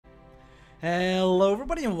Hello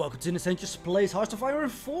everybody and welcome to Danzig's Place Hearts of Iron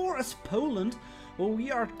 4 as Poland, where we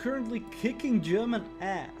are currently kicking German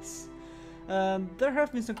ass. There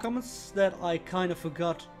have been some comments that I kind of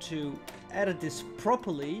forgot to edit this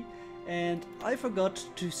properly, and I forgot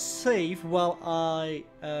to save while I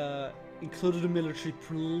included the military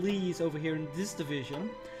police over here in this division.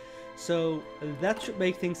 So that should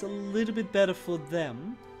make things a little bit better for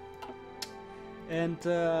them.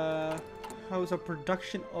 And how is our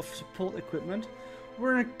production of support equipment?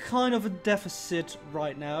 We're in a kind of a deficit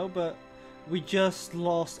right now, but we just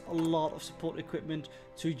lost a lot of support equipment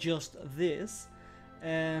to just this,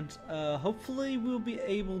 and hopefully we'll be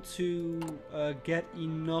able to get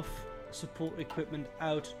enough support equipment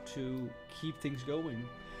out to keep things going.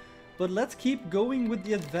 But let's keep going with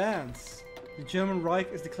the advance. The German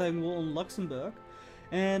Reich is declaring war on Luxembourg.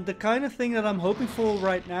 And the kind of thing that I'm hoping for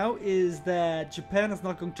right now is that Japan is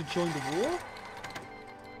not going to join the war.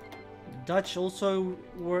 The Dutch also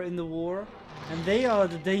were in the war, and they are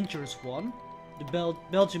the dangerous one.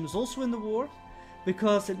 Belgium is also in the war,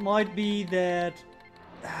 because it might be that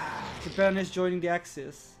Japan is joining the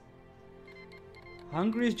Axis.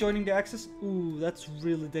 Hungary is joining the Axis. Ooh, that's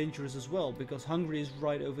really dangerous as well, because Hungary is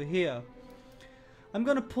right over here. I'm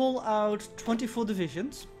gonna pull out 24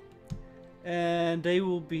 divisions. And they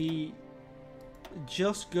will be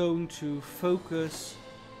just going to focus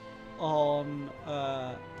on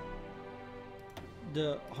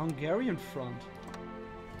the Hungarian front.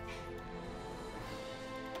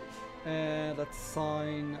 And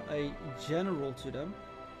assign a general to them.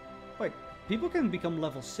 Wait, people can become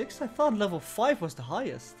level 6? I thought level 5 was the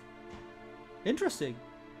highest. Interesting.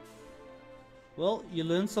 Well, you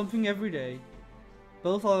learn something every day.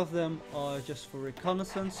 Both of them are just for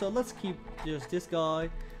reconnaissance, so let's keep just this guy.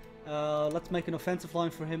 Let's make an offensive line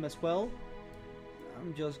for him as well.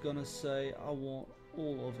 I'm just gonna say I want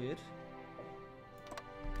all of it.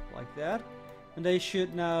 Like that. And they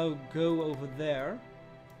should now go over there.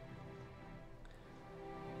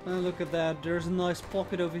 And look at that, there's a nice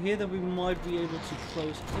pocket over here that we might be able to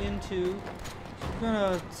close into. So we're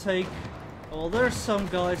gonna take... well, there's some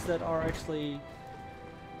guys that are actually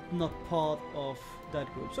not part of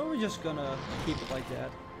that group, so we're just gonna keep it like that.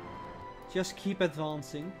 Just keep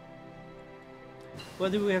advancing. Where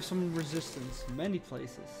do we have some resistance? Many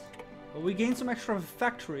places. But we gained some extra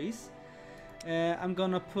factories. I'm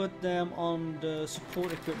gonna put them on the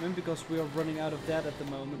support equipment because we are running out of that at the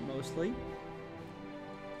moment mostly.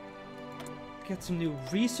 Get some new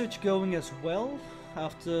research going as well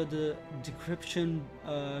after the decryption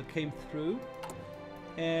came through.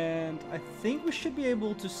 And I think we should be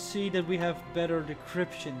able to see that we have better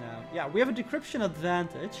decryption now. Yeah, we have a decryption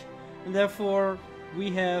advantage, and therefore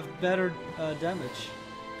we have better damage.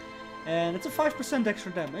 And it's a 5%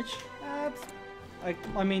 extra damage.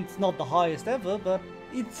 I mean, it's not the highest ever, but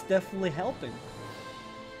it's definitely helping.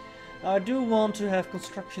 I do want to have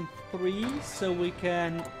construction 3, so we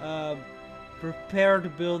can prepare the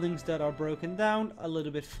buildings that are broken down a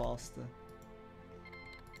little bit faster.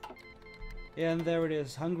 And there it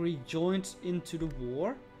is, Hungary joined into the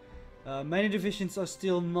war. Many divisions are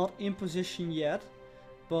still not in position yet,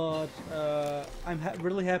 but I'm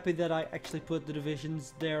really happy that I actually put the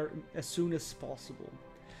divisions there as soon as possible.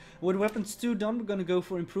 With weapons 2 done, we're gonna go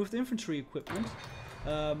for improved infantry equipment.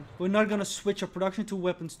 We're not gonna switch our production to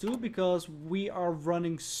weapons 2 because we are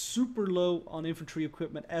running super low on infantry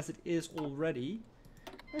equipment as it is already.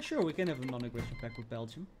 And sure, we can have a non-aggression pact with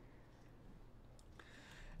Belgium.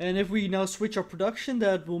 And if we now switch our production,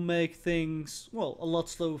 that will make things, well, a lot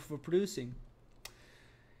slower for producing.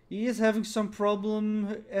 He is having some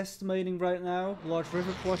problem estimating right now. Large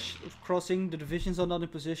river crossing, the divisions are not in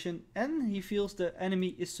position, and he feels the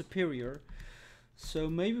enemy is superior. So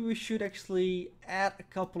maybe we should actually add a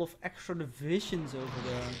couple of extra divisions over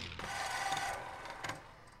there.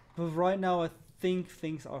 But right now I think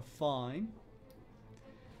things are fine.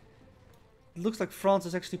 It looks like France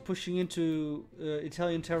is actually pushing into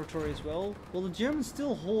Italian territory as well. Well, the Germans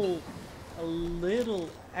still hold a little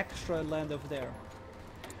extra land over there.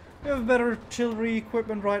 We have better artillery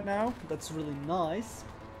equipment right now. That's really nice.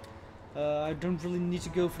 I don't really need to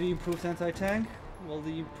go for the improved anti-tank. Well,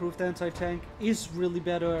 the improved anti-tank is really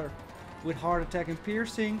better with hard attack and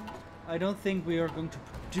piercing. I don't think we are going to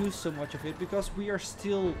produce so much of it because we are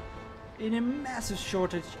still in a massive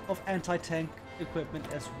shortage of anti-tank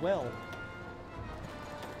equipment as well.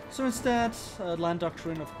 So instead, land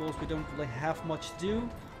doctrine, of course, we don't really have much to do.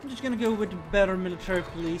 I'm just gonna go with the better military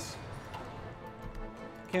police.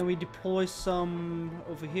 Can we deploy some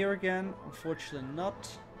over here again? Unfortunately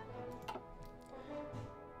not.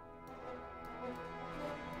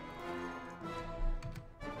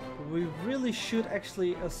 We really should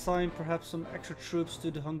actually assign perhaps some extra troops to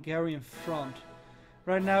the Hungarian front.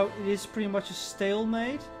 Right now it is pretty much a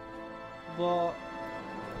stalemate, but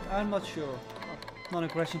I'm not sure.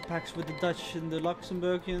 Non-aggression pacts with the Dutch and the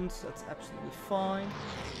Luxembourgians, that's absolutely fine.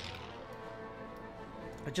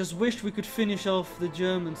 I just wished we could finish off the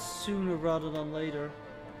Germans sooner rather than later.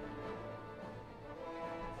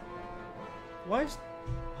 Why is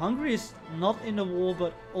Hungary is not in the war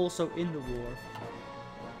but also in the war?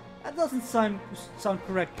 That doesn't sound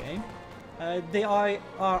correct, game. They are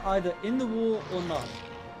either in the war or not.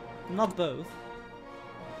 Not both.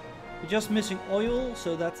 We're just missing oil,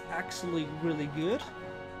 so that's actually really good.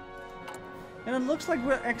 And it looks like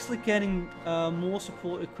we're actually getting more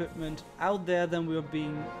support equipment out there than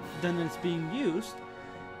it's being used.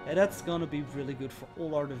 And that's gonna be really good for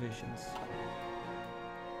all our divisions.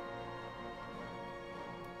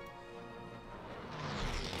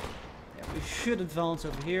 Yeah, we should advance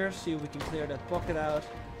over here, see if we can clear that pocket out.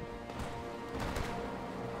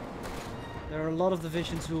 There are a lot of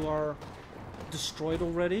divisions who are destroyed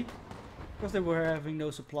already because they were having no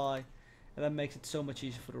supply, and that makes it so much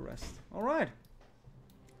easier for the rest. Alright,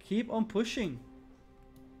 keep on pushing.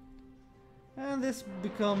 And this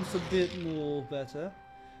becomes a bit more better.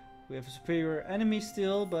 We have a superior enemy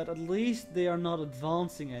still, but at least they are not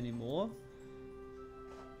advancing anymore.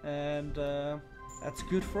 And that's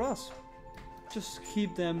good for us. Just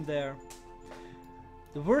keep them there.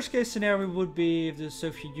 The worst case scenario would be if the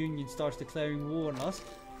Soviet Union starts declaring war on us,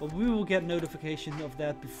 but we will get notification of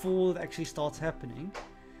that before it actually starts happening.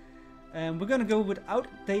 And we're gonna go with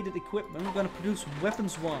outdated equipment. We're gonna produce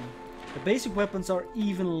weapons 1. The basic weapons are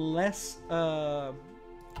even less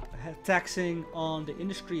taxing on the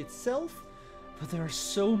industry itself, but they are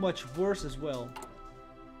so much worse as well.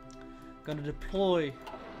 Gonna deploy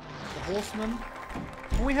the horsemen.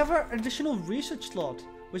 And we have our additional research slot,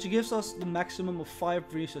 which gives us the maximum of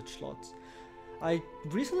 5 research slots. I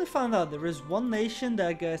recently found out there is one nation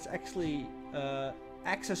that gets actually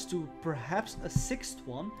access to perhaps a 6th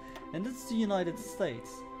one, and that's the United States.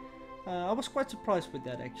 I was quite surprised with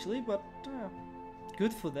that actually, but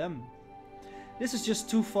good for them. This is just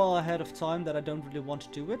too far ahead of time that I don't really want to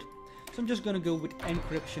do it, so I'm just gonna go with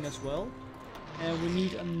encryption as well. And we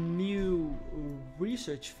need a new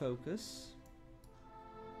research focus.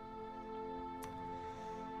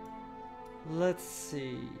 Let's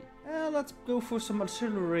see. Let's go for some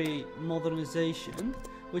artillery modernization,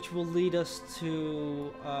 which will lead us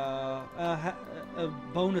to a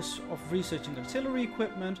bonus of researching artillery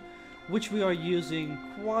equipment, which we are using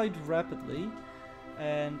quite rapidly.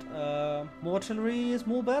 And more artillery is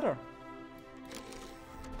more better.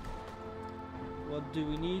 What do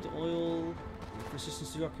we need? Oil,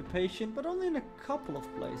 resistance to occupation, but only in a couple of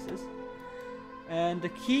places. And the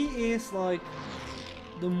key is like,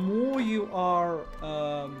 the more you are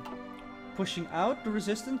pushing out the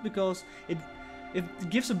resistance, because it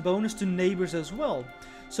gives a bonus to neighbors as well.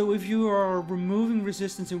 So if you are removing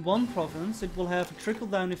resistance in one province, it will have a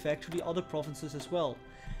trickle-down effect to the other provinces as well.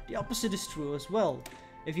 The opposite is true as well.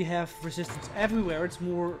 If you have resistance everywhere, it's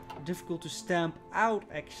more difficult to stamp out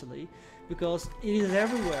actually, because it is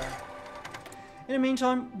everywhere. In the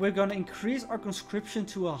meantime, we're going to increase our conscription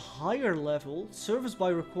to a higher level, service by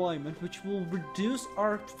requirement, which will reduce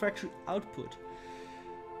our factory output.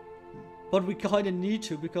 But we kind of need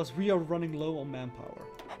to, because we are running low on manpower.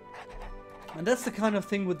 And that's the kind of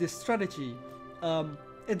thing with this strategy.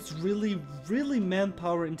 It's really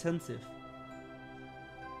manpower intensive.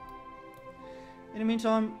 In the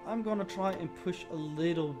meantime, I'm gonna try and push a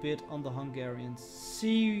little bit on the Hungarians.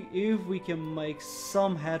 See if we can make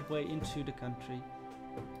some headway into the country.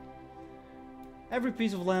 Every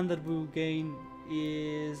piece of land that we gain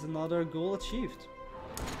is another goal achieved.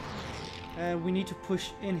 And we need to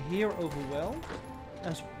push in here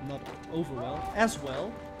as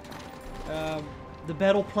well. The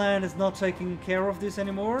battle plan is not taking care of this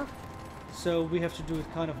anymore, so we have to do it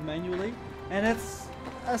kind of manually. And that's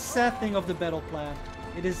a sad thing of the battle plan.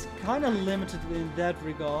 It is kind of limited in that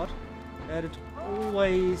regard, that it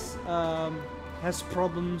always has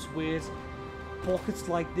problems with pockets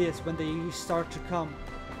like this when they start to come.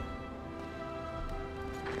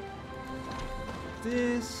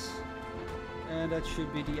 This, and that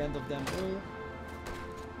should be the end of them all.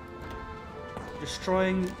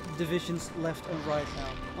 Destroying divisions left and right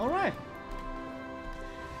now. Alright.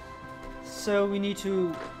 So we need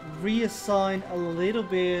to reassign a little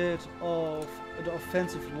bit of the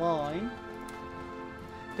offensive line.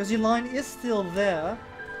 Because the line is still there.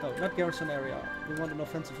 No, not garrison area. We want an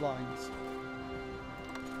offensive lines.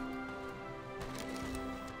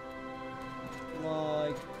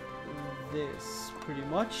 Like this, pretty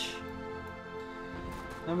much.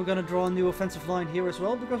 And we're gonna draw a new offensive line here as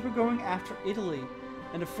well, because we're going after Italy.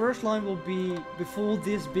 And the first line will be before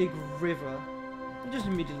this big river. We're just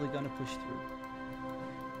immediately gonna push through.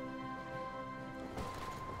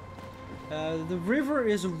 The river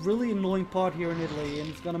is a really annoying part here in Italy, and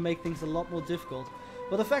it's gonna make things a lot more difficult.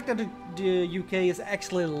 But the fact that the UK is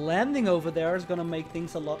actually landing over there is gonna make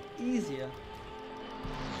things a lot easier.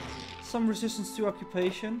 Some resistance to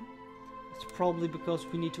occupation. It's probably because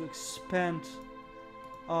we need to expand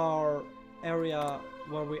our area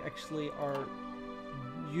where we actually are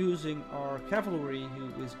using our cavalry,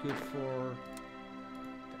 who is good for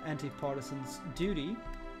the anti-partisans duty.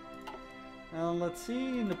 And let's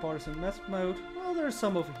see, in the partisan mess mode, well, there's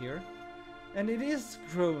some over here. And it is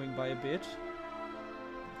growing by a bit.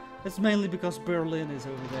 It's mainly because Berlin is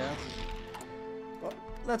over there. But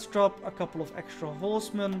let's drop a couple of extra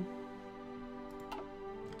horsemen.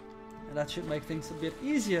 And that should make things a bit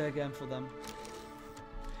easier again for them.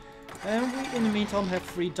 And we, in the meantime, have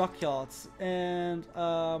 3 dockyards. And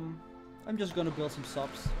I'm just gonna build some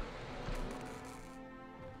subs.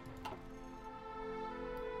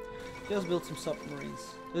 Just build some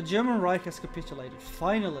submarines. The German Reich has capitulated,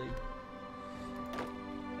 finally.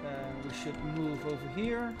 We should move over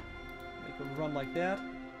here. Make a run like that.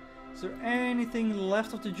 Is there anything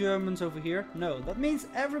left of the Germans over here? No, that means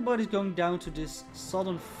everybody's going down to this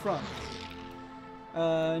southern front.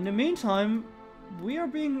 In the meantime, we are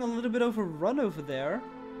being a little bit overrun over there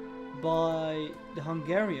by the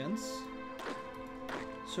Hungarians.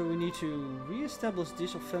 So we need to re-establish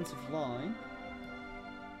this offensive line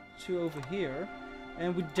to over here.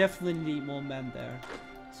 And we definitely need more men there.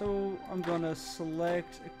 So I'm gonna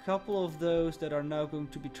select a couple of those that are now going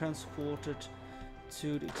to be transported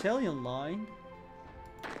to the Italian line.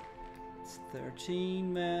 It's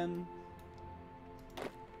 13 men.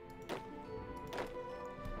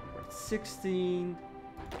 We're at 16,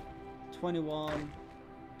 21,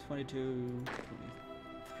 22,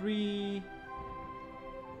 23.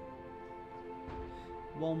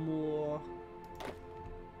 One more.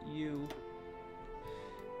 You.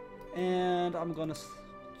 And I'm gonna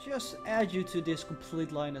just add you to this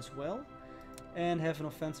complete line as well, and have an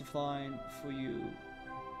offensive line for you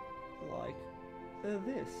like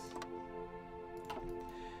this.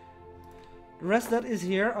 The rest that is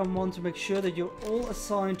here, I want to make sure that you're all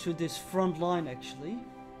assigned to this front line actually,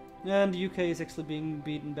 and the UK is actually being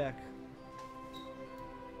beaten back.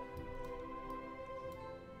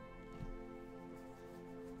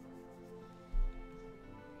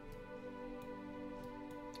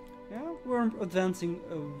 Yeah, we're advancing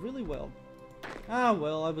really well. Ah,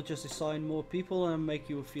 well, I will just assign more people and make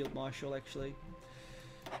you a field marshal, actually.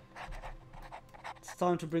 It's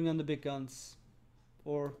time to bring on the big guns.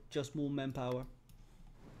 Or just more manpower.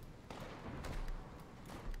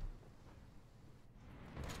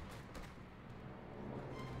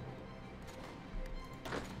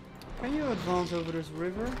 Can you advance over this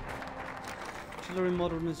river? Artillery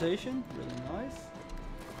modernization, really nice.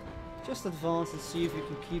 Just advance and see if you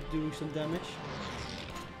can keep doing some damage.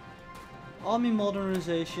 Army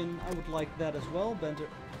modernization, I would like that as well. Better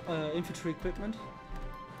infantry equipment.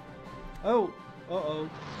 Oh, uh-oh.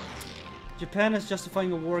 Japan is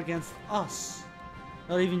justifying a war against us.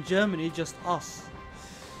 Not even Germany, just us.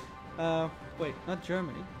 Wait, not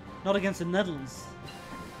Germany. Not against the Netherlands.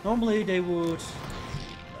 Normally they would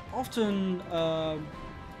often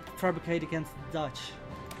fabricate against the Dutch.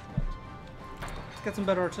 Let's get some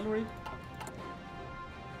better artillery.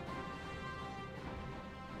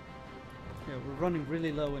 Yeah, we're running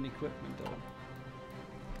really low in equipment though.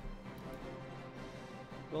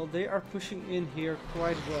 Well, they are pushing in here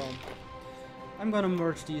quite well. I'm gonna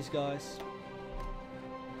merge these guys.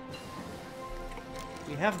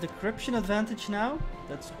 We have decryption advantage now.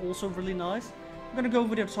 That's also really nice. I'm gonna go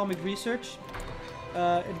with the atomic research.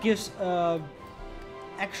 It gives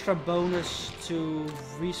extra bonus to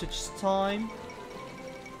research time.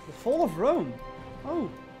 The fall of Rome. Oh,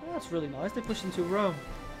 that's really nice. They pushed into Rome.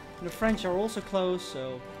 And the French are also close,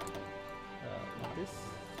 so like this.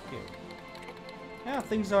 Here. Yeah,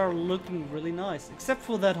 things are looking really nice, except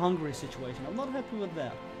for that Hungary situation. I'm not happy with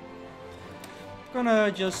that. I'm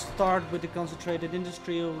gonna just start with the concentrated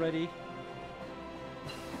industry already.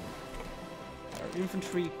 Our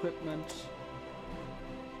infantry equipment.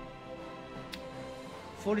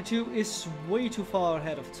 42 is way too far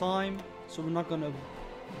ahead of time, so we're not gonna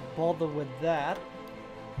bother with that.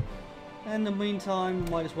 In the meantime,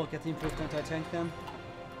 might as well get the improved anti-tank then.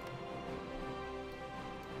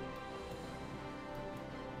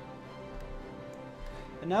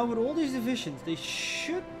 And now with all these divisions, they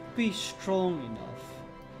should be strong enough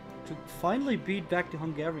to finally beat back the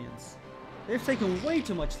Hungarians. They've taken way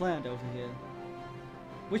too much land over here,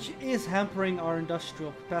 which is hampering our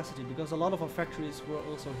industrial capacity because a lot of our factories were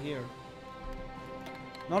also here.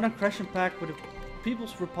 Non-aggression pact with the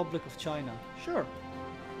People's Republic of China. Sure.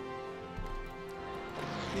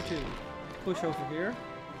 You two, push over here.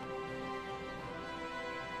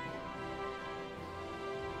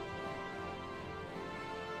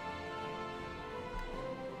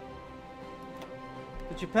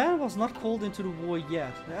 But Japan was not called into the war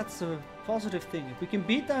yet. That's a positive thing. If we can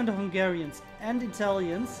beat down the Hungarians and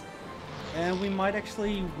Italians, and we might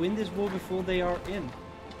actually win this war before they are in.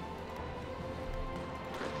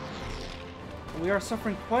 We are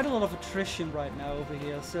suffering quite a lot of attrition right now over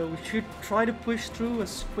here, so we should try to push through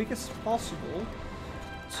as quick as possible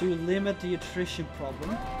to limit the attrition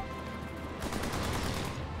problem.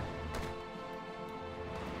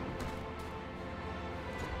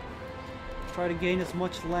 Try to gain as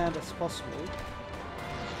much land as possible.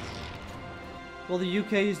 Well, the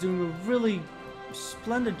UK is doing a really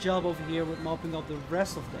splendid job over here with mopping up the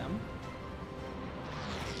rest of them.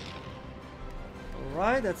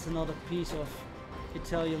 Alright, that's another piece of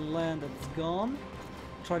Italian land that's gone.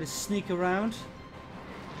 Try to sneak around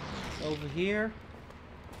over here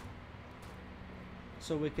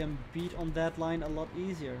so we can beat on that line a lot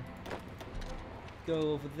easier.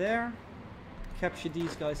 Go over there, capture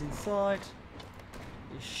these guys inside.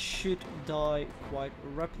 They should die quite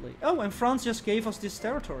rapidly. Oh, and France just gave us this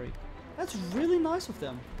territory. That's really nice of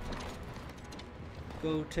them.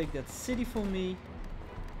 Go take that city for me.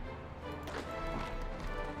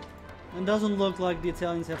 And doesn't look like the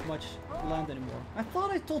Italians have much land anymore. I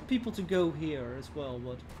thought I told people to go here as well,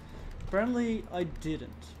 but apparently I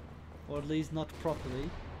didn't. Or at least not properly.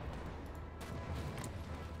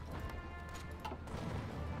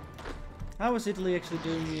 How is Italy actually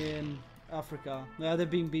doing in Africa? Yeah, they're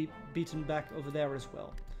being beaten back over there as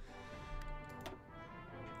well.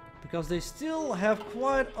 Because they still have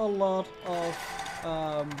quite a lot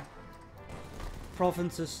of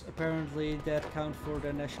provinces, apparently, that count for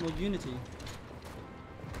their national unity.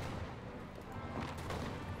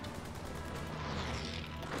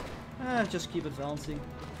 Just keep advancing.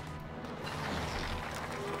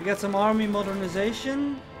 We got some army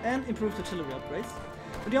modernization and improved artillery upgrades.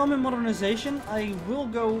 For the army modernization, I will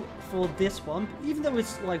go for this one. Even though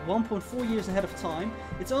it's like 1.4 years ahead of time,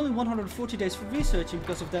 it's only 140 days for researching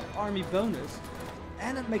because of that army bonus.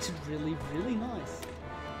 And it makes it really, really nice.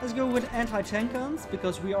 Let's go with anti-tank guns,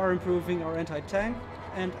 because we are improving our anti-tank.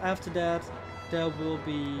 And after that, there will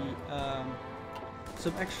be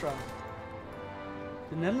some extra.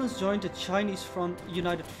 The Netherlands joined the Chinese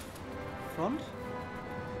United Front.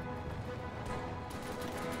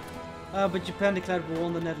 But Japan declared war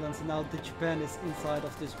on the Netherlands, and now Japan is inside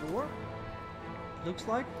of this war. Looks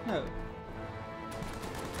like? No.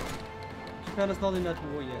 Japan is not in that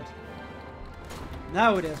war yet.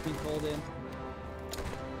 Now it has been called in.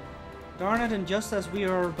 Darn it, and just as we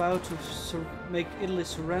are about to make Italy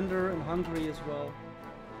surrender, and Hungary as well.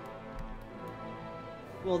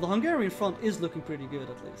 Well, the Hungarian front is looking pretty good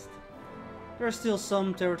at least. There's still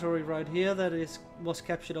some territory right here that was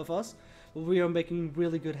captured of us, but we are making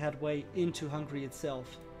really good headway into Hungary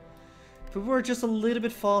itself. If we were just a little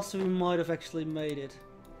bit faster, we might have actually made it.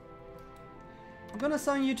 I'm gonna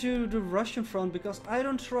assign you to the Russian front because I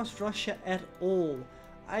don't trust Russia at all.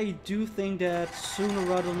 I do think that sooner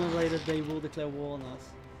rather than later they will declare war on us.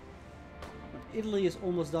 Italy is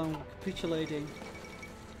almost done capitulating.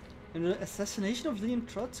 And the assassination of Leon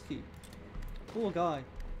Trotsky. Poor guy.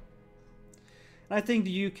 And I think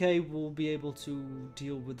the UK will be able to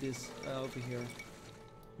deal with this over here.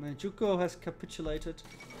 Manchukuo has capitulated.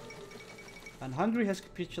 And Hungary has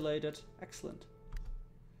capitulated. Excellent.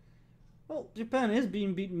 Well, Japan is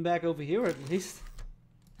being beaten back over here at least.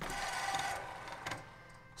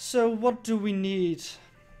 So what do we need?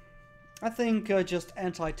 I think just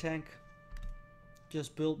anti-tank.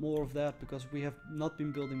 Just build more of that because we have not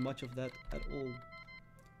been building much of that at all.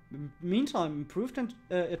 Meantime, improved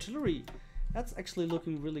artillery. That's actually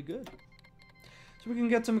looking really good. So we can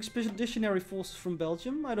get some expeditionary forces from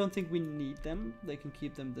Belgium. I don't think we need them. They can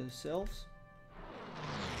keep them themselves.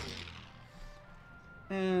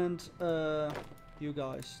 And you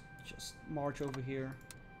guys just march over here.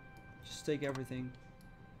 Just take everything.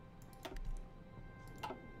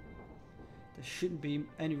 There shouldn't be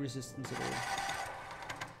any resistance at all.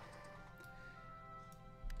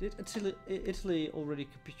 Did Italy already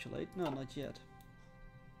capitulate? No, not yet.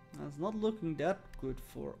 It's not looking that good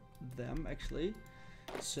for them, actually.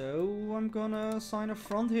 So I'm gonna sign a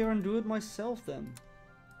front here and do it myself then.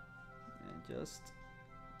 And just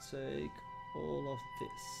take all of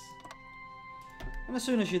this. And as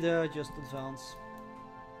soon as you're there, just advance.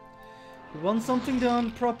 You want something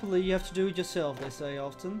done properly, you have to do it yourself, they say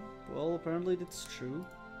often. Well, apparently that's true.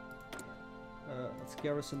 Let's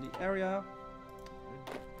garrison the area.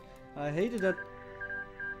 I hated that...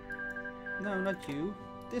 No, not you.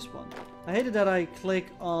 This one. I hated that I click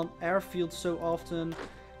on airfield so often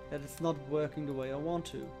that it's not working the way I want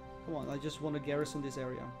to. Come on, I just want to garrison this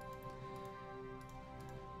area.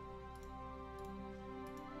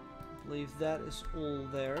 I believe that is all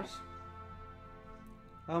theirs.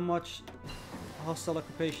 How much hostile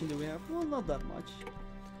occupation do we have? Well, not that much.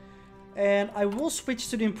 And I will switch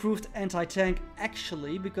to the improved anti-tank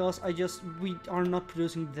actually, because we are not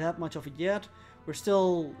producing that much of it yet. We're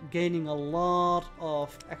still gaining a lot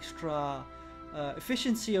of extra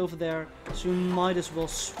efficiency over there, so we might as well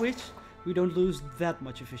switch. We don't lose that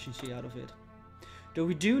much efficiency out of it. Though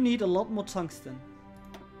we do need a lot more tungsten.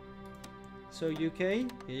 So UK, here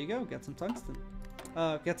you go, get some tungsten.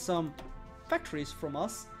 Get some factories from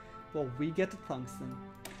us. Well, we get the tungsten.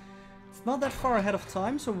 It's not that far ahead of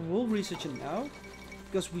time, so we'll research it now.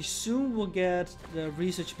 Because we soon will get the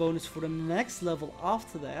research bonus for the next level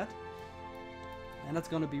after that. And that's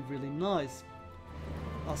gonna be really nice.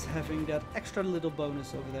 Us having that extra little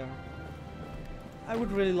bonus over there. I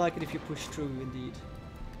would really like it if you push through indeed.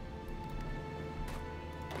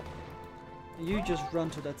 And you just run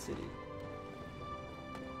to that city.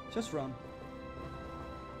 Just run.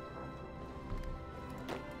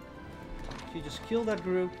 You just kill that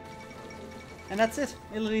group. And that's it.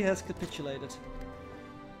 Italy has capitulated.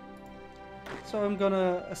 So I'm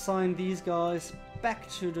gonna assign these guys back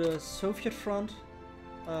to the Soviet front.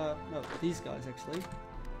 No, these guys actually.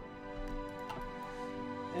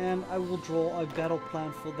 And I will draw a battle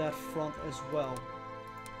plan for that front as well.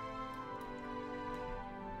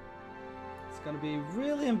 It's gonna be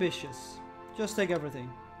really ambitious. Just take everything.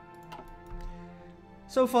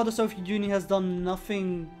 So far the Soviet Union has done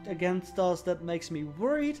nothing against us that makes me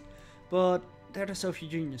worried, but they're the Soviet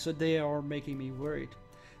Union, so they are making me worried.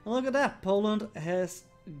 And look at that, Poland has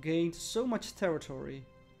gained so much territory.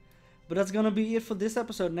 But that's gonna be it for this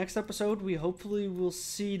episode. Next episode we hopefully will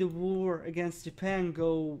see the war against Japan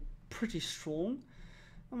go pretty strong.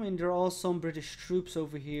 I mean, there are some British troops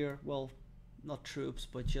over here. Well, not troops,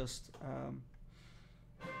 but just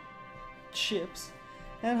ships.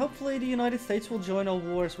 And hopefully the United States will join our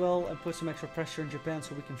war as well and put some extra pressure on Japan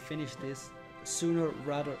so we can finish this sooner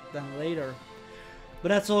rather than later. But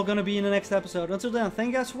that's all gonna be in the next episode. Until then,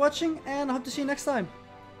 thank you guys for watching and I hope to see you next time.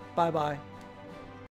 Bye bye.